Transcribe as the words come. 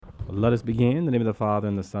Let us begin in the name of the Father,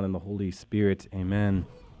 and the Son, and the Holy Spirit. Amen.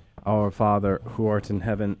 Our Father, who art in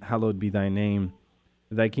heaven, hallowed be thy name.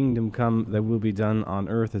 Thy kingdom come, thy will be done on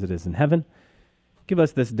earth as it is in heaven. Give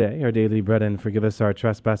us this day our daily bread, and forgive us our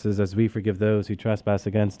trespasses as we forgive those who trespass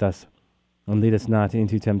against us. And lead us not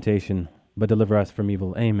into temptation, but deliver us from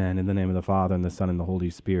evil. Amen. In the name of the Father, and the Son, and the Holy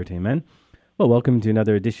Spirit. Amen. Well, welcome to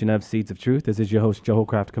another edition of Seeds of Truth. This is your host, Joe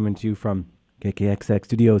Holcraft, coming to you from KKXX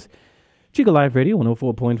Studios. Chica Live Radio,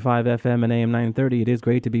 104.5 FM and AM 930. It is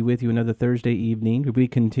great to be with you another Thursday evening where we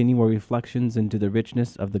continue our reflections into the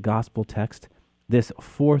richness of the gospel text this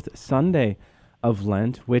fourth Sunday of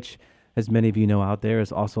Lent, which, as many of you know out there,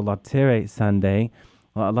 is also Laetare Sunday.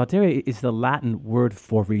 Laetare is the Latin word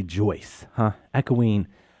for rejoice, echoing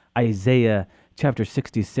Isaiah chapter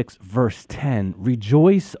 66, verse 10.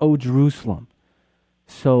 Rejoice, O Jerusalem.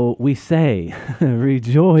 So we say,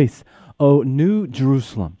 rejoice, O New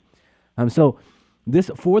Jerusalem. So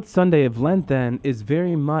this fourth Sunday of Lent, then, is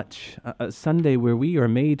very much a Sunday where we are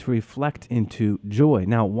made to reflect into joy.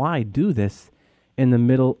 Now, why do this in the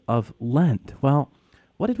middle of Lent? Well,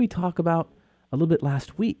 what did we talk about a little bit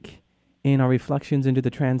last week in our reflections into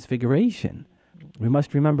the Transfiguration? We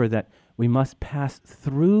must remember that we must pass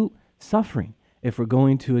through suffering if we're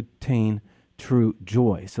going to attain true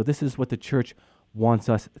joy. So this is what the church wants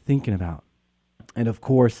us thinking about. And of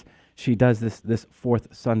course, she does this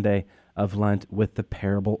fourth Sunday of Lent with the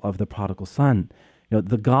parable of the prodigal son. You know,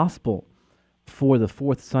 the gospel for the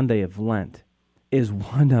fourth Sunday of Lent is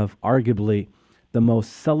one of arguably the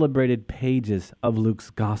most celebrated pages of Luke's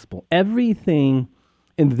gospel. Everything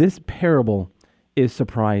in this parable is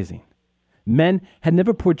surprising. Men had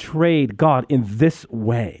never portrayed God in this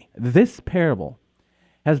way. This parable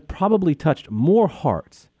has probably touched more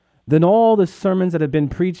hearts than all the sermons that have been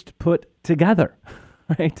preached put together,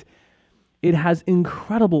 right? It has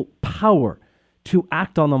incredible power to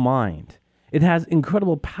act on the mind. It has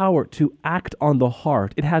incredible power to act on the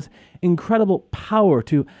heart. It has incredible power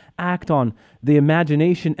to act on the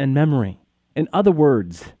imagination and memory. In other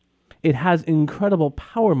words, it has incredible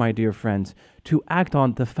power, my dear friends, to act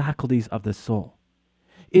on the faculties of the soul.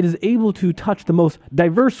 It is able to touch the most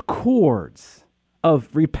diverse chords of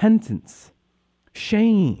repentance,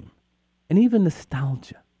 shame, and even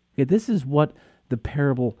nostalgia. Okay, this is what the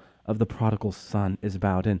parable of the prodigal son is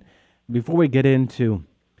about. And before we get into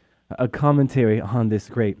a commentary on this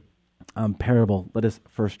great parable, let us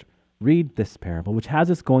first read this parable, which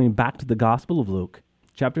has us going back to the Gospel of Luke,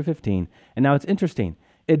 chapter 15. And now it's interesting.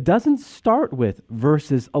 It doesn't start with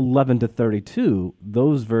verses 11 to 32,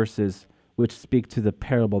 those verses which speak to the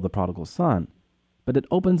parable of the prodigal son, but it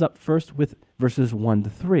opens up first with verses 1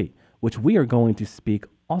 to 3, which we are going to speak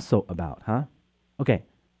also about, Okay.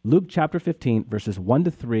 Luke chapter 15, verses 1 to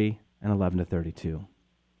 3 and 11 to 32.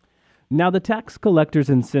 Now the tax collectors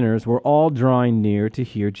and sinners were all drawing near to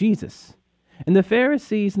hear Jesus. And the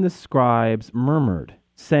Pharisees and the scribes murmured,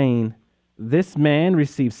 saying, "This man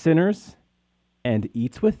receives sinners and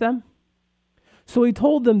eats with them?" So he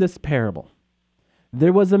told them this parable.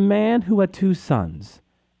 There was a man who had 2 sons,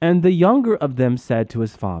 and the younger of them said to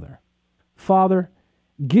his father, "Father,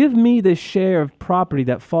 give me the share of property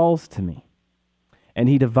that falls to me." And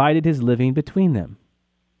he divided his living between them.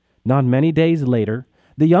 Not many days later,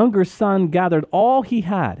 the younger son gathered all he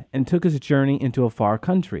had and took his journey into a far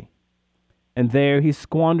country. And there he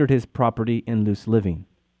squandered his property in loose living.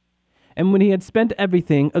 And when he had spent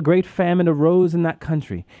everything, a great famine arose in that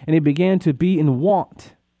country, and he began to be in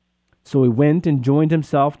want. So he went and joined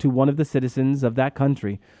himself to one of the citizens of that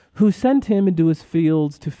country, who sent him into his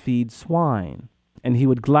fields to feed swine. And he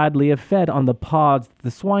would gladly have fed on the pods that the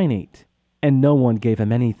swine ate, and no one gave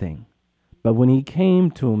him anything. But when he came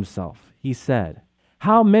to himself, he said,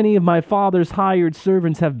 "How many of my father's hired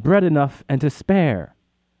servants have bread enough and to spare?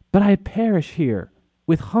 But I perish here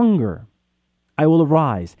with hunger. I will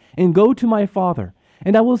arise and go to my father,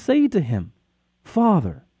 and I will say to him,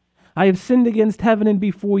 'Father, I have sinned against heaven and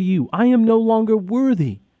before you. I am no longer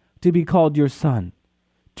worthy to be called your son.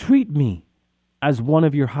 Treat me as one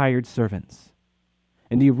of your hired servants.'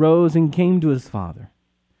 And he rose and came to his father.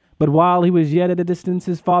 But while he was yet at a distance,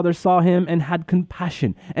 his father saw him and had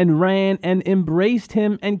compassion, and ran and embraced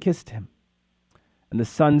him and kissed him. And the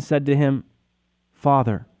son said to him,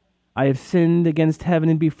 'Father, I have sinned against heaven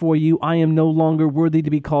and before you. I am no longer worthy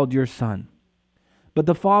to be called your son.' But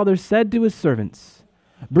the father said to his servants,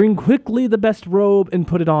 'Bring quickly the best robe and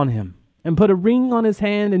put it on him, and put a ring on his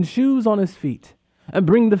hand and shoes on his feet. And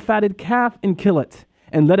bring the fatted calf and kill it,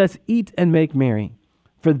 and let us eat and make merry.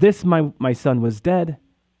 For this my son was dead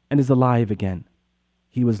and is alive again.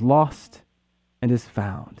 He was lost and is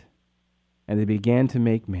found.' And they began to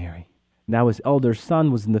make merry. Now his elder son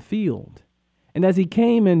was in the field. And as he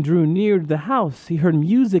came and drew near to the house, he heard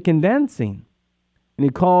music and dancing. And he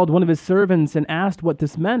called one of his servants and asked what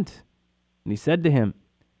this meant. And he said to him,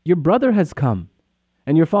 Your brother has come,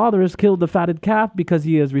 and your father has killed the fatted calf because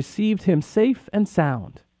he has received him safe and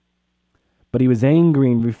sound. But he was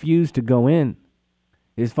angry and refused to go in.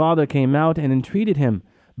 His father came out and entreated him,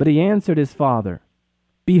 but he answered his father,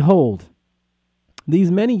 Behold,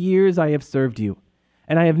 these many years I have served you,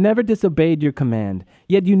 and I have never disobeyed your command.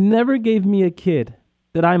 Yet you never gave me a kid,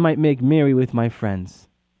 that I might make merry with my friends.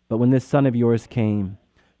 But when this son of yours came,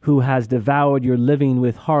 who has devoured your living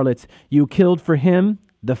with harlots, you killed for him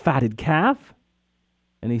the fatted calf?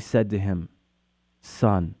 And he said to him,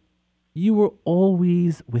 Son, you were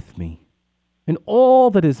always with me, and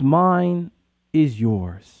all that is mine is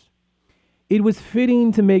yours. It was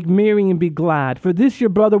fitting to make merry and be glad, for this your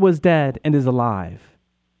brother was dead and is alive.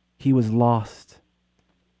 He was lost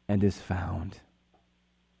and is found.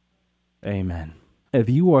 Amen. If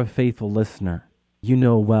you are a faithful listener, you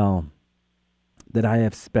know well that I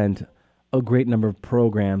have spent a great number of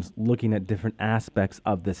programs looking at different aspects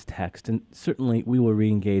of this text, and certainly we will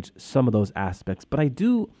re-engage some of those aspects, but I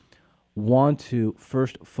do want to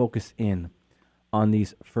first focus in on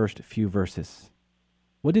these first few verses.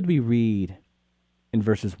 What did we read in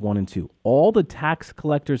verses 1 and 2? All the tax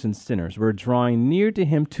collectors and sinners were drawing near to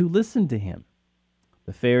him to listen to him.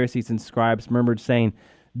 The Pharisees and scribes murmured, saying,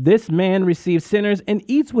 This man receives sinners and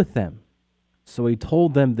eats with them. So he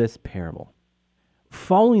told them this parable.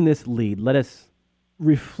 Following this lead, let us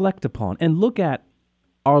reflect upon and look at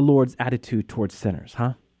our Lord's attitude towards sinners,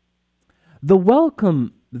 The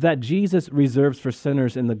welcome that Jesus reserves for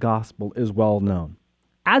sinners in the gospel is well known,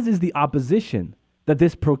 as is the opposition that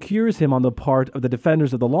this procures him on the part of the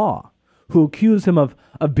defenders of the law, who accuse him of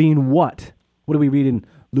being what? What do we read in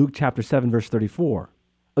Luke chapter 7, verse 34?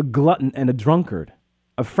 A glutton and a drunkard,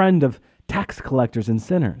 a friend of tax collectors and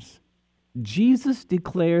sinners. Jesus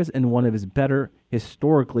declares in one of his better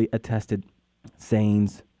historically attested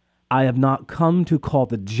sayings, I have not come to call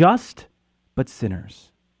the just, but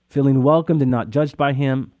sinners. Feeling welcomed and not judged by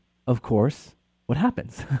him, of course, what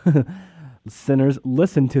happens? Sinners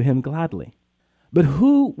listen to him gladly. But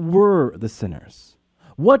who were the sinners?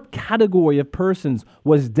 What category of persons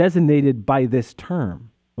was designated by this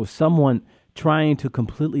term? Was someone trying to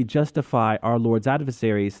completely justify our Lord's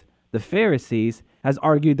adversaries, the Pharisees, has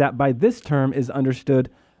argued that by this term is understood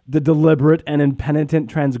the deliberate and impenitent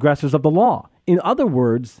transgressors of the law. In other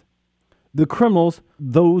words, the criminals,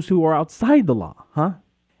 those who are outside the law,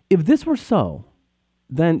 If this were so,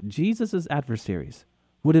 then Jesus' adversaries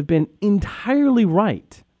would have been entirely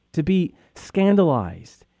right to be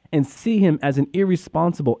scandalized and see him as an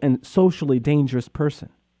irresponsible and socially dangerous person.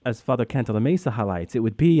 As Father Cantalamessa highlights, it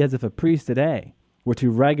would be as if a priest today were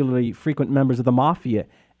to regularly frequent members of the mafia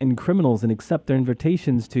and criminals and accept their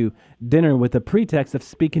invitations to dinner with the pretext of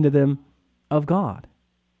speaking to them of God.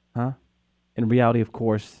 In reality, of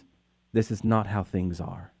course, this is not how things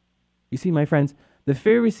are. You see, my friends, the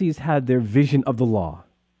Pharisees had their vision of the law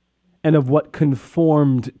and of what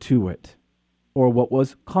conformed to it, or what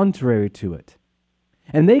was contrary to it.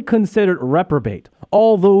 And they considered reprobate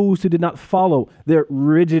all those who did not follow their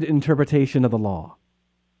rigid interpretation of the law.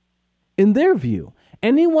 In their view,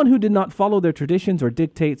 anyone who did not follow their traditions or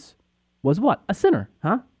dictates was what? A sinner,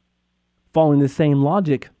 Following the same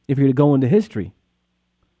logic, if you're to go into history,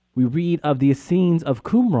 we read of the Essenes of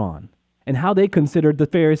Qumran and how they considered the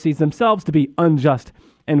Pharisees themselves to be unjust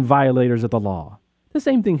and violators of the law. The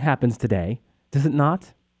same thing happens today, does it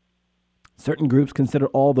not? Certain groups consider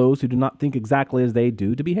all those who do not think exactly as they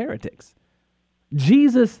do to be heretics.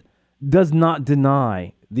 Jesus does not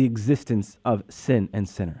deny the existence of sin and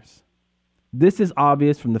sinners. This is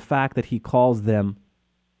obvious from the fact that he calls them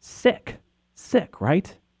sick,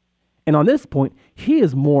 right? And on this point, he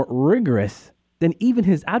is more rigorous than even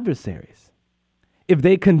his adversaries. If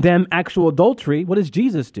they condemn actual adultery, what does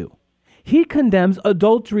Jesus do? He condemns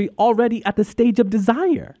adultery already at the stage of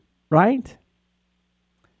desire, right?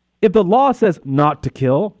 If the law says not to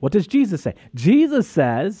kill, what does Jesus say? Jesus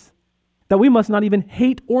says that we must not even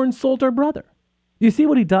hate or insult our brother. You see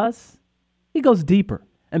what he does? He goes deeper,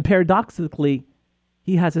 and paradoxically,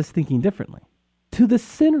 he has us thinking differently. To the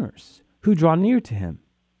sinners who draw near to him,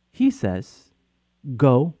 he says,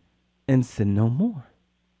 go and sin no more.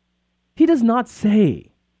 He does not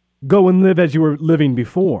say, go and live as you were living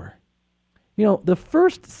before. You know, the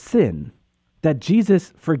first sin that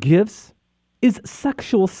Jesus forgives is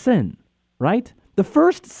sexual sin, right? The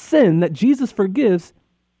first sin that Jesus forgives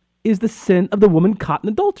is the sin of the woman caught in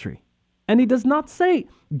adultery. And he does not say,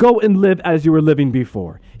 go and live as you were living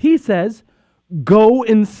before. He says, go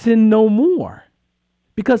and sin no more.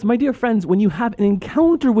 Because, my dear friends, when you have an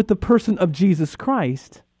encounter with the person of Jesus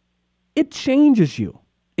Christ, it changes you.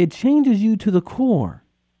 It changes you to the core.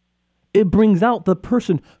 It brings out the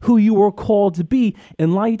person who you are called to be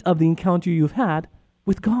in light of the encounter you've had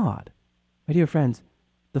with God. My dear friends,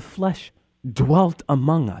 the flesh dwelt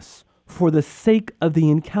among us for the sake of the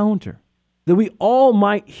encounter, that we all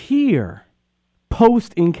might hear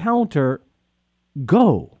post-encounter,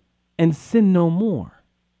 go and sin no more.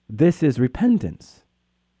 This is repentance.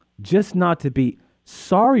 Just not to be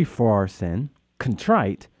sorry for our sin,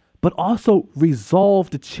 contrite, but also resolve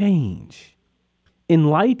to change. In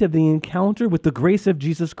light of the encounter with the grace of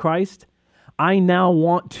Jesus Christ, I now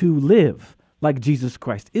want to live like Jesus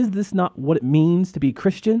Christ. Is this not what it means to be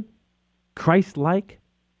Christian? Christ-like?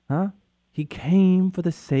 Huh? He came for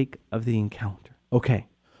the sake of the encounter. Okay,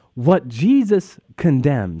 what Jesus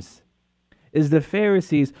condemns is the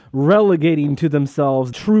Pharisees relegating to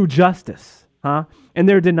themselves true justice, and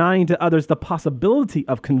they're denying to others the possibility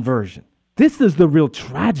of conversion. This is the real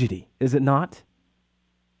tragedy, is it not?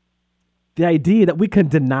 The idea that we can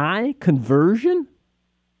deny conversion?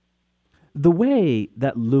 The way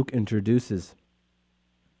that Luke introduces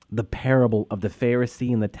the parable of the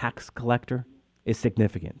Pharisee and the tax collector is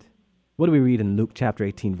significant. What do we read in Luke chapter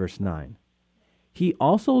 18, verse 9? He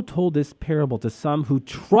also told this parable to some who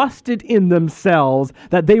trusted in themselves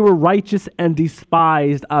that they were righteous and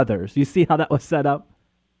despised others. You see how that was set up?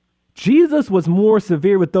 Jesus was more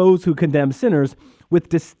severe with those who condemn sinners with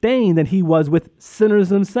disdain than he was with sinners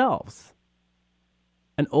themselves.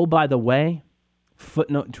 And oh, by the way,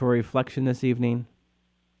 footnote to a reflection this evening,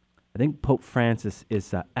 I think Pope Francis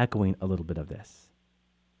is echoing a little bit of this.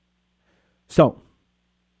 So,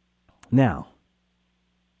 now,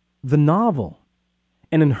 the novel,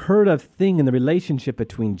 an unheard of thing in the relationship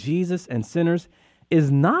between Jesus and sinners,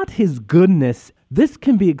 is not his goodness. This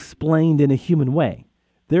can be explained in a human way.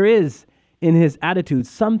 There is, in his attitude,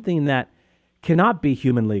 something that cannot be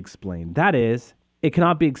humanly explained. That is, it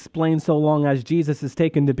cannot be explained so long as Jesus is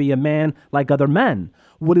taken to be a man like other men.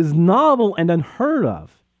 What is novel and unheard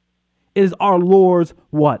of is our Lord's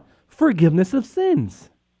what? Forgiveness of sins.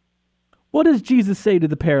 What does Jesus say to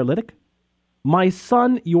the paralytic? My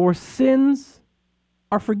son, your sins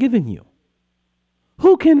are forgiven you.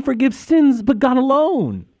 Who can forgive sins but God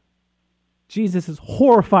alone? Jesus'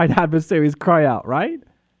 horrified adversaries cry out, right?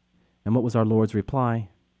 And what was our Lord's reply?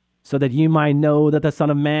 So that you might know that the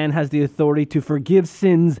Son of Man has the authority to forgive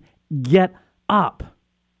sins, get up.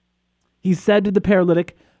 He said to the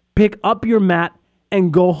paralytic, pick up your mat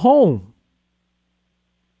and go home.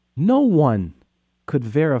 No one could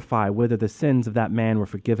verify whether the sins of that man were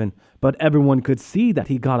forgiven, but everyone could see that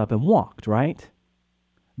he got up and walked, right?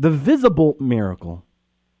 The visible miracle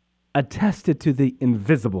attested to the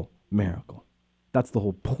invisible miracle. That's the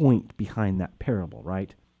whole point behind that parable,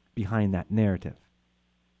 right? Behind that narrative,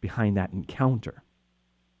 behind that encounter.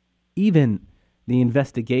 Even the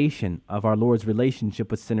investigation of our Lord's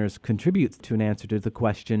relationship with sinners contributes to an answer to the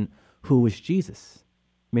question, who is Jesus?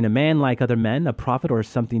 I mean, a man like other men, a prophet, or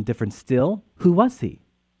something different still? Who was he?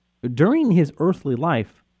 During his earthly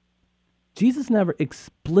life, Jesus never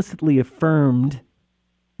explicitly affirmed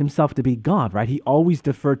himself to be God, right? He always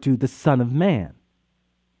deferred to the Son of Man.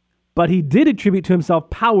 But he did attribute to himself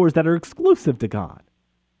powers that are exclusive to God.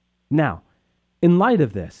 Now, in light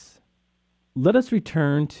of this, let us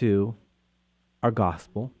return to our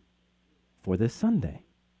gospel for this Sunday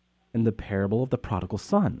and the parable of the prodigal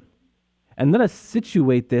son. And let us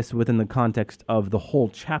situate this within the context of the whole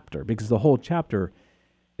chapter, because the whole chapter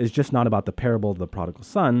is just not about the parable of the prodigal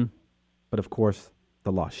son, but of course,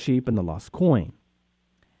 the lost sheep and the lost coin.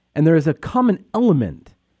 And there is a common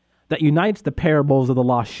element that unites the parables of the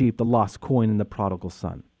lost sheep, the lost coin, and the prodigal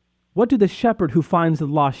son. What do the shepherd who finds the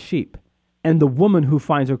lost sheep and the woman who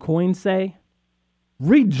finds her coin say?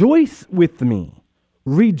 Rejoice with me.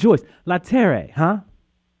 Rejoice. Latere, huh?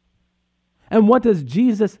 And what does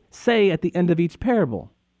Jesus say at the end of each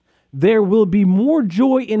parable? There will be more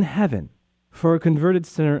joy in heaven for a converted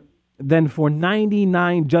sinner than for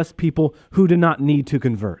 99 just people who do not need to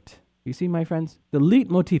convert. You see, my friends, the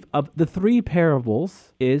leitmotif of the three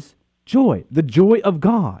parables is joy, the joy of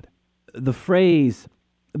God. The phrase,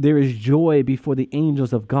 there is joy before the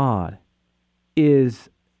angels of God, is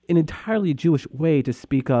an entirely Jewish way to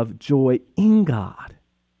speak of joy in God.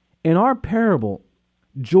 In our parable,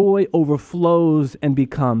 joy overflows and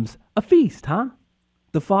becomes a feast, huh?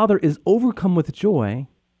 The father is overcome with joy,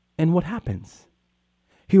 and what happens?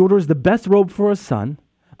 He orders the best robe for his son,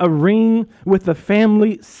 a ring with the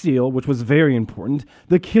family seal, which was very important,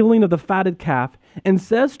 the killing of the fatted calf, and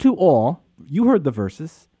says to all, you heard the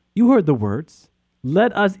verses, You heard the words.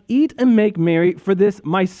 Let us eat and make merry, for this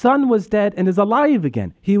my son was dead and is alive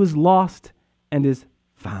again. He was lost and is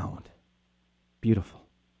found. Beautiful.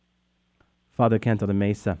 Father Canto de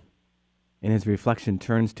Mesa, in his reflection,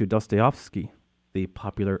 turns to Dostoevsky, the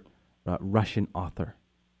popular Russian author,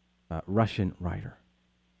 Russian writer.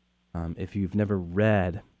 If you've never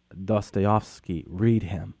read Dostoevsky, read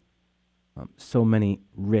him. So many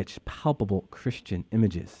rich, palpable Christian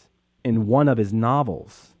images. In one of his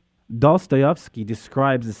novels, Dostoevsky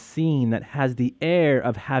describes a scene that has the air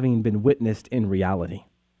of having been witnessed in reality.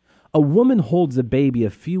 A woman holds a baby a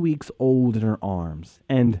few weeks old in her arms,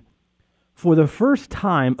 and for the first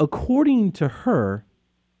time, according to her,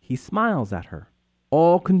 he smiles at her.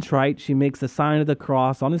 All contrite, she makes the sign of the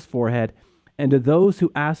cross on his forehead, and to those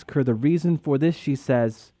who ask her the reason for this, she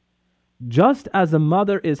says, just as a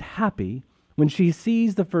mother is happy when she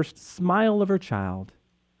sees the first smile of her child,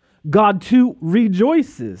 God too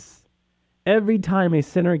rejoices every time a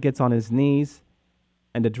sinner gets on his knees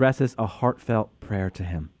and addresses a heartfelt prayer to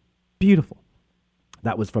him. Beautiful.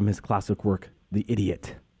 That was from his classic work, The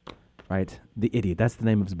Idiot. Right? The Idiot. That's the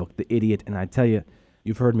name of his book, The Idiot. And I tell you,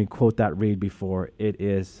 you've heard me quote that read before. It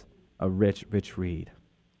is a rich, rich read.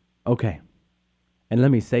 Okay. And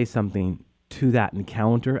let me say something to that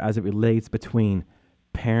encounter as it relates between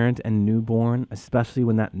parent and newborn, especially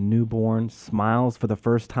when that newborn smiles for the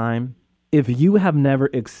first time. If you have never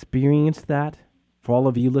experienced that, for all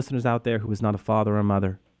of you listeners out there who is not a father or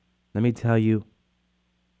mother, let me tell you,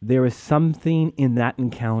 there is something in that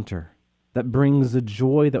encounter that brings a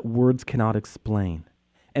joy that words cannot explain.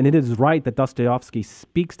 And it is right that Dostoevsky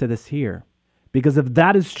speaks to this here, because if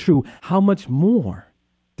that is true, how much more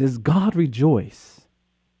does God rejoice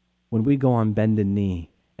when we go on bended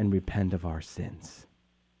knee and repent of our sins?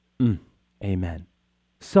 Amen.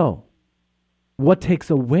 So, what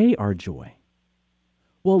takes away our joy?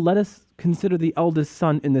 Well, let us consider the eldest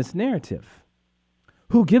son in this narrative,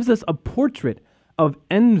 who gives us a portrait of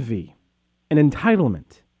envy and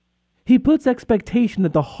entitlement. He puts expectation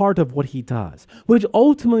at the heart of what he does, which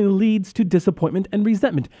ultimately leads to disappointment and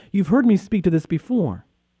resentment. You've heard me speak to this before.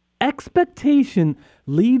 Expectation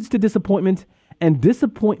leads to disappointment, and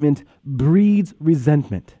disappointment breeds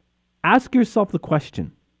resentment. Ask yourself the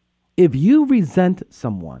question, if you resent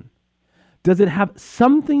someone, does it have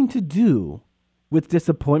something to do with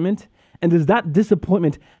disappointment? And does that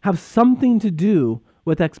disappointment have something to do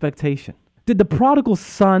with expectation? Did the prodigal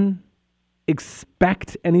son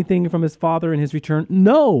expect anything from his father in his return?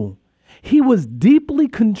 No. He was deeply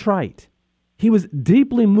contrite. He was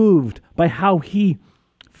deeply moved by how he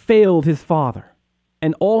failed his father.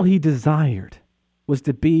 And all he desired was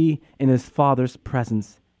to be in his father's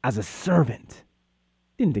presence as a servant.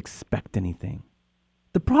 He didn't expect anything.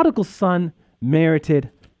 The prodigal son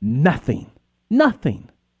merited nothing. Nothing.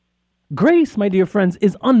 Grace, my dear friends,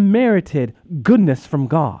 is unmerited goodness from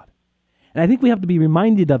God. And I think we have to be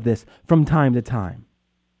reminded of this from time to time.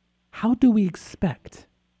 How do we expect?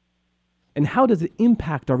 And how does it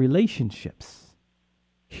impact our relationships?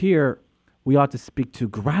 Here, we ought to speak to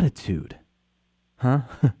gratitude.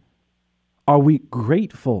 Are we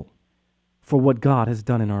grateful for what God has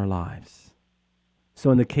done in our lives?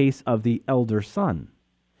 So in the case of the elder son,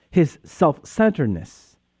 his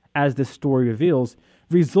self-centeredness, as this story reveals,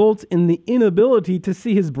 results in the inability to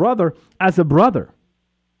see his brother as a brother.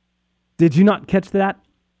 Did you not catch that?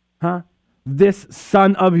 This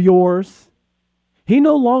son of yours. He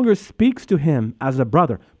no longer speaks to him as a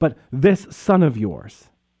brother, but this son of yours.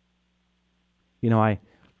 You know, I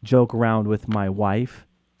joke around with my wife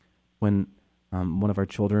when one of our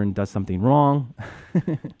children does something wrong.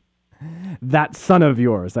 That son of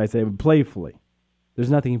yours, I say playfully. There's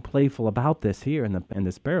nothing playful about this here in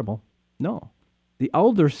this parable. No. The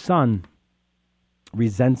elder son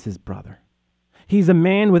resents his brother. He's a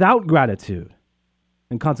man without gratitude.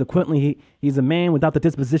 And consequently, he's a man without the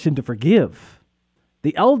disposition to forgive.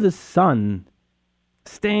 The eldest son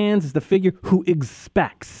stands as the figure who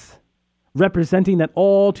expects, representing that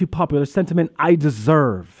all too popular sentiment, I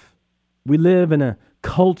deserve. We live in a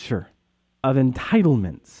culture of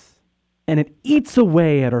entitlements, and it eats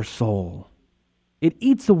away at our soul. It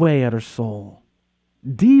eats away at our soul.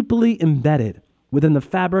 Deeply embedded within the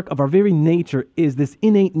fabric of our very nature is this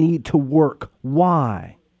innate need to work.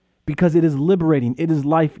 Why? Because it is liberating, it is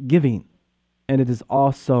life-giving, and it is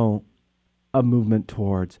also a movement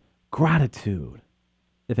towards gratitude.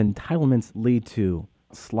 If entitlements lead to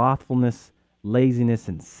slothfulness, laziness,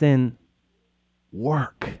 and sin,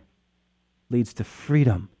 work leads to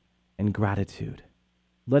freedom and gratitude.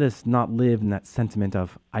 Let us not live in that sentiment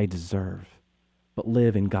of, I deserve, but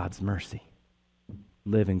live in God's mercy.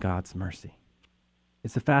 Live in God's mercy.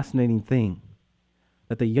 It's a fascinating thing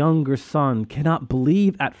that the younger son cannot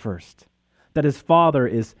believe at first that his father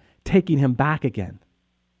is taking him back again.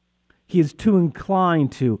 He is too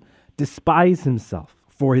inclined to despise himself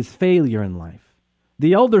for his failure in life.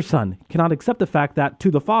 The elder son cannot accept the fact that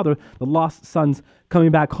to the father, the lost son's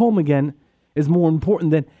coming back home again is more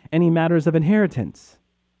important than any matters of inheritance.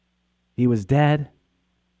 He was dead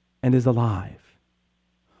and is alive.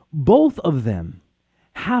 Both of them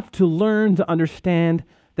have to learn to understand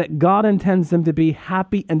that God intends them to be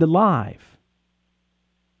happy and alive.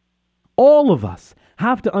 All of us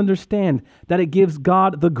have to understand that it gives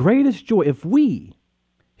God the greatest joy if we,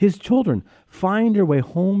 his children, find our way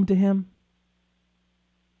home to him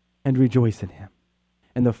and rejoice in him.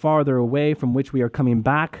 And the farther away from which we are coming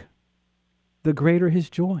back, the greater his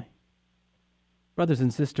joy. Brothers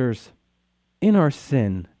and sisters, in our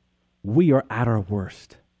sin, we are at our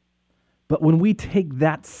worst. But when we take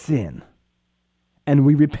that sin and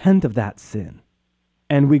we repent of that sin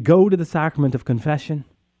and we go to the sacrament of confession,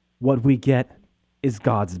 what we get is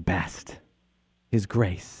God's best, his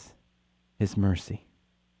grace, his mercy.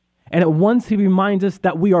 And at once he reminds us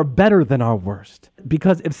that we are better than our worst.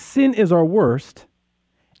 Because if sin is our worst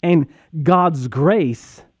and God's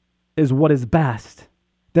grace is what is best,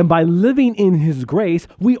 then by living in his grace,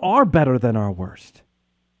 we are better than our worst.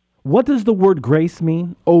 What does the word grace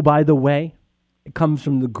mean? Oh, by the way, it comes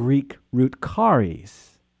from the Greek root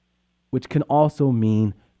charis, which can also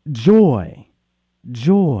mean joy,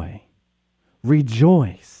 joy,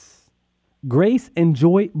 rejoice. Grace and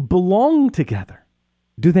joy belong together,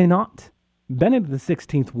 do they not? Benedict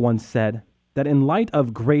XVI once said that in light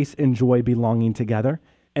of grace and joy belonging together,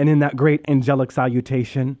 and in that great angelic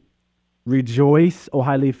salutation, rejoice, O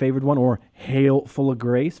highly favored one, or hail, full of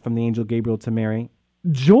grace, from the angel Gabriel to Mary,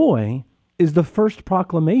 joy is the first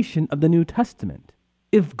proclamation of the New Testament.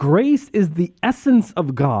 If grace is the essence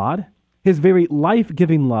of God, his very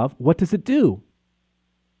life-giving love, what does it do?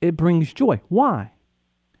 It brings joy. Why?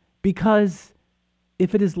 Because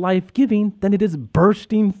if it is life-giving, then it is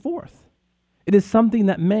bursting forth. It is something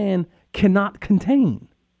that man cannot contain.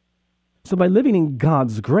 So by living in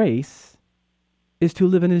God's grace is to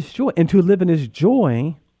live in his joy. And to live in his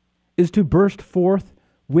joy is to burst forth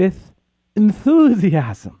with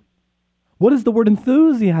enthusiasm. What does the word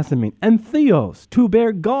enthusiasm mean? Entheos, to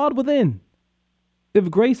bear God within. If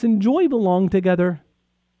grace and joy belong together,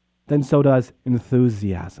 then so does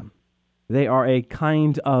enthusiasm. They are a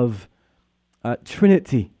kind of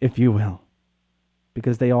trinity, if you will,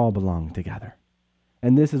 because they all belong together.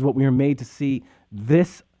 And this is what we are made to see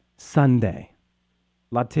this Sunday,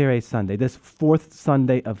 Laetare Sunday, this fourth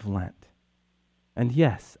Sunday of Lent. And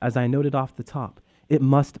yes, as I noted off the top, it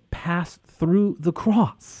must pass through the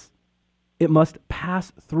cross. It must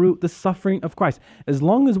pass through the suffering of Christ. As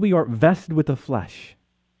long as we are vested with the flesh,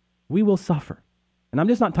 we will suffer. And I'm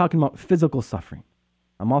just not talking about physical suffering.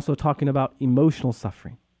 I'm also talking about emotional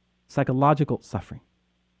suffering, psychological suffering,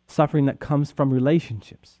 suffering that comes from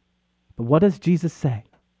relationships. But what does Jesus say?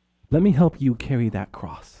 Let me help you carry that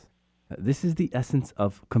cross. This is the essence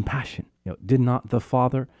of compassion. Did not the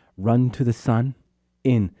Father run to the Son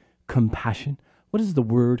in compassion? What does the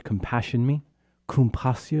word compassion mean?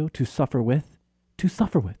 Compassio, to suffer with? To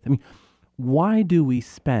suffer with. I mean, why do we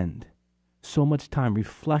spend so much time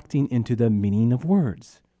reflecting into the meaning of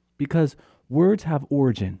words? Because words have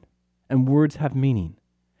origin and words have meaning.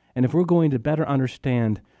 And if we're going to better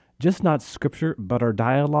understand just not scripture, but our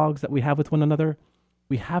dialogues that we have with one another,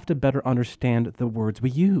 we have to better understand the words we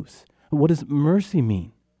use. What does mercy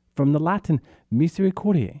mean? From the Latin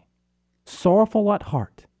misericordiae, sorrowful at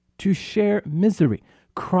heart, to share misery.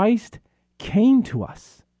 Christ came to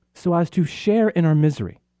us so as to share in our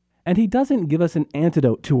misery. And he doesn't give us an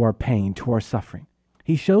antidote to our pain, to our suffering.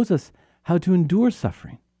 He shows us how to endure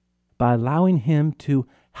suffering by allowing him to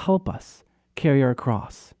help us carry our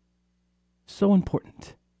cross. So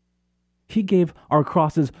important. He gave our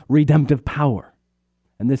crosses redemptive power.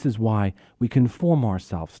 And this is why we conform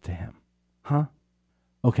ourselves to him.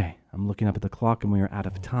 Okay, I'm looking up at the clock and we are out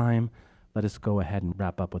of time. Let us go ahead and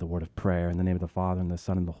wrap up with a word of prayer in the name of the Father, and the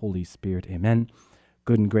Son, and the Holy Spirit. Amen.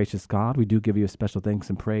 Good and gracious God, we do give you a special thanks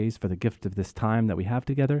and praise for the gift of this time that we have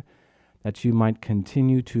together, that you might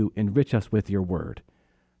continue to enrich us with your word,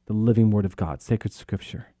 the living word of God, sacred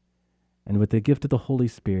scripture, and with the gift of the Holy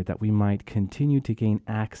Spirit, that we might continue to gain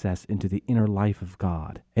access into the inner life of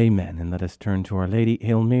God. Amen. And let us turn to Our Lady.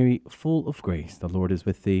 Hail Mary, full of grace, the Lord is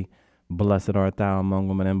with thee. Blessed art thou among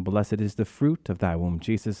women, and blessed is the fruit of thy womb,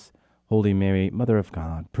 Jesus. Holy Mary, Mother of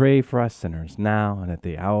God, pray for us sinners, now and at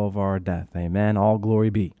the hour of our death. Amen. All glory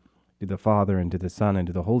be to the Father, and to the Son, and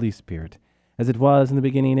to the Holy Spirit, as it was in the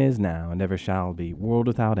beginning, is now, and ever shall be, world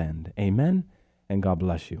without end. Amen, and God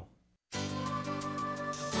bless you.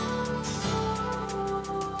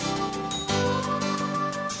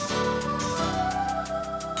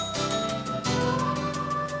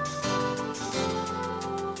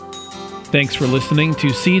 Thanks for listening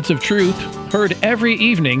to Seeds of Truth, heard every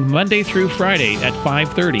evening, Monday through Friday at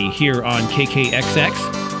 5:30 here on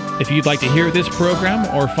KKXX. If you'd like to hear this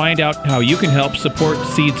program or find out how you can help support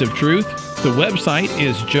Seeds of Truth, the website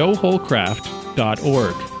is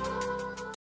joeholcraft.org.